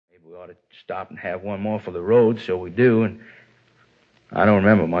We ought to stop and have one more for the road, so we do, and I don't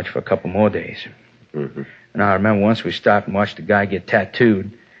remember much for a couple more days. Mm-hmm. And I remember once we stopped and watched the guy get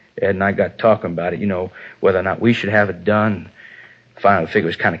tattooed, Ed and I got talking about it, whether or not we should have it done. Finally, we figured it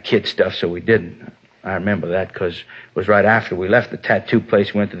was kind of kid stuff, so we didn't. I remember that because it was right after we left the tattoo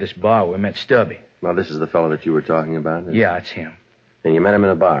place. We went to this bar where we met Stubby. Well, this is the fellow that you were talking about? Yeah, it's him. And you met him in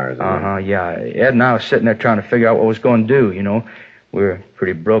a bar, isn't it? Uh-huh, yeah. Ed and I was sitting there trying to figure out what we was going to do, We were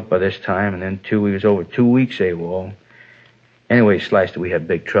pretty broke by this time, and then, we was over 2 weeks AWOL. Anyway, sliced it, we had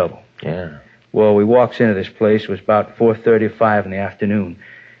big trouble. Yeah. Well, we walks into this place. It was about 4:35 in the afternoon.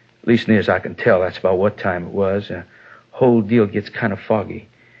 At least near as I can tell, that's about what time it was. The whole deal gets kind of foggy.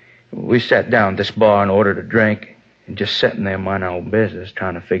 We sat down at this bar and ordered a drink, and just sitting there minding our own business,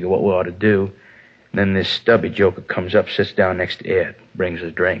 trying to figure what we ought to do. And then this Stubby joker comes up, sits down next to Ed, brings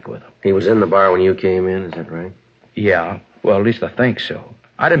a drink with him. He was in the bar when you came in, is that right? Yeah, well, at least I think so.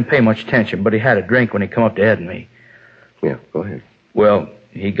 I didn't pay much attention, but he had a drink when he come up to Ed and me. Yeah, go ahead. Well,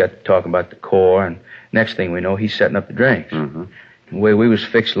 he got to talking about the Corps, and next thing we know, he's setting up the drinks. Mm-hmm. The way we was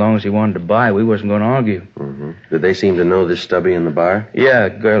fixed, as long as he wanted to buy, we wasn't going to argue. Mm-hmm. Did they seem to know this Stubby in the bar? Yeah,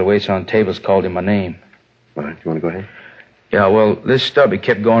 the girl who waits on tables called him my name. All right, you want to go ahead? Yeah, well, this Stubby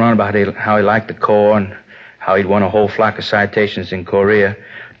kept going on about how he liked the Corps and how he'd won a whole flock of citations in Korea.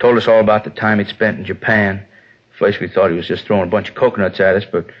 Told us all about the time he'd spent in Japan. First we thought he was just throwing a bunch of coconuts at us,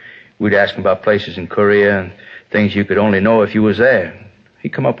 but we'd ask him about places in Korea and things you could only know if you was there.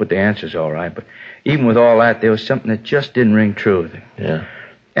 He'd come up with the answers all right, but even with all that, there was something that just didn't ring true with him. Yeah.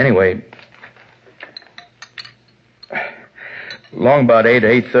 Anyway, long about 8 or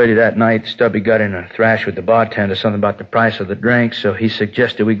 8:30 that night, Stubby got in a thrash with the bartender, something about the price of the drink, so he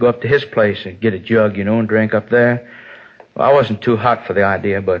suggested we go up to his place and get a jug, and drink up there. Well, I wasn't too hot for the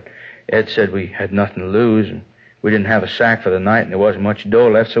idea, but Ed said we had nothing to lose, and we didn't have a sack for the night, and there wasn't much dough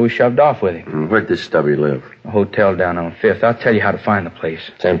left, so we shoved off with him. Where'd this Stubby live? A hotel down on 5th. I'll tell you how to find the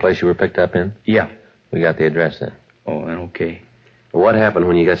place. Same place you were picked up in? Yeah. We got the address then. Oh, then okay. Well, what happened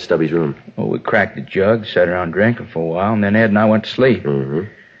when you got Stubby's room? Well, we cracked the jug, sat around drinking for a while, and then Ed and I went to sleep. Mm-hmm.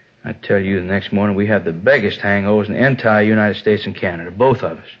 I tell you, the next morning we had the biggest hangovers in the entire United States and Canada, both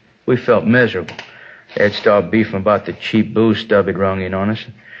of us. We felt miserable. Ed started beefing about the cheap booze Stubby'd rung in on us.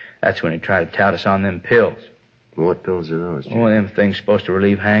 That's when he tried to tout us on them pills. What pills are those? Oh, them things supposed to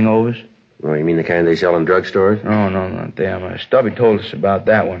relieve hangovers. Oh, you mean the kind they sell in drugstores? Oh, no, not them. Stubby told us about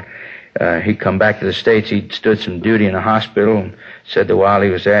that one. He'd come back to the States. He'd stood some duty in a hospital and said that while he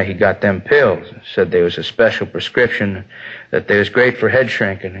was there, he got them pills. Said there was a special prescription, that they was great for head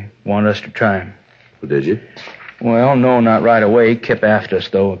shrinking. He wanted us to try them. Well, did you? Well, no, not right away. He kept after us,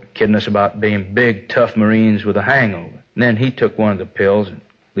 though, kidding us about being big, tough Marines with a hangover. And then he took one of the pills,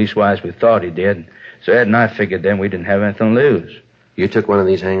 leastwise we thought he did. So Ed and I figured then we didn't have anything to lose. You took one of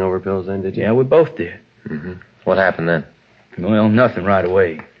these hangover pills then, did you? Yeah, we both did. Mm-hmm. What happened then? Well, nothing right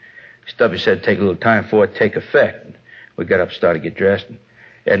away. Stubby said it'd take a little time for it to take effect. We got up, started to get dressed.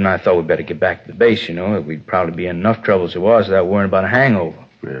 Ed and I thought we'd better get back to the base, We'd probably be in enough trouble as it was without worrying about a hangover.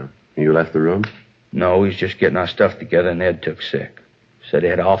 Yeah. You left the room? No, we was just getting our stuff together, and Ed took sick. Said he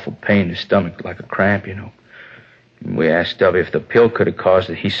had awful pain in his stomach, like a cramp, And we asked Stubby if the pill could have caused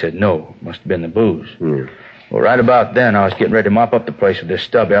it. He said no. Must have been the booze. Yeah. Well, right about then, I was getting ready to mop up the place with this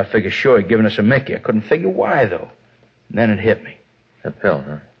Stubby. I figured sure he'd given us a Mickey. I couldn't figure why, though. And then it hit me. A pill,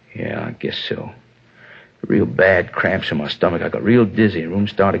 huh? Yeah, I guess so. Real bad cramps in my stomach. I got real dizzy. The room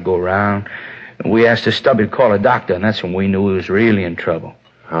started to go around. And we asked this Stubby to call a doctor, and that's when we knew he was really in trouble.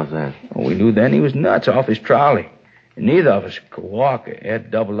 How's that? Well, we knew then he was nuts off his trolley. And neither of us could walk. Ed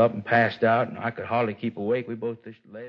doubled up and passed out, and I could hardly keep awake. We both just lay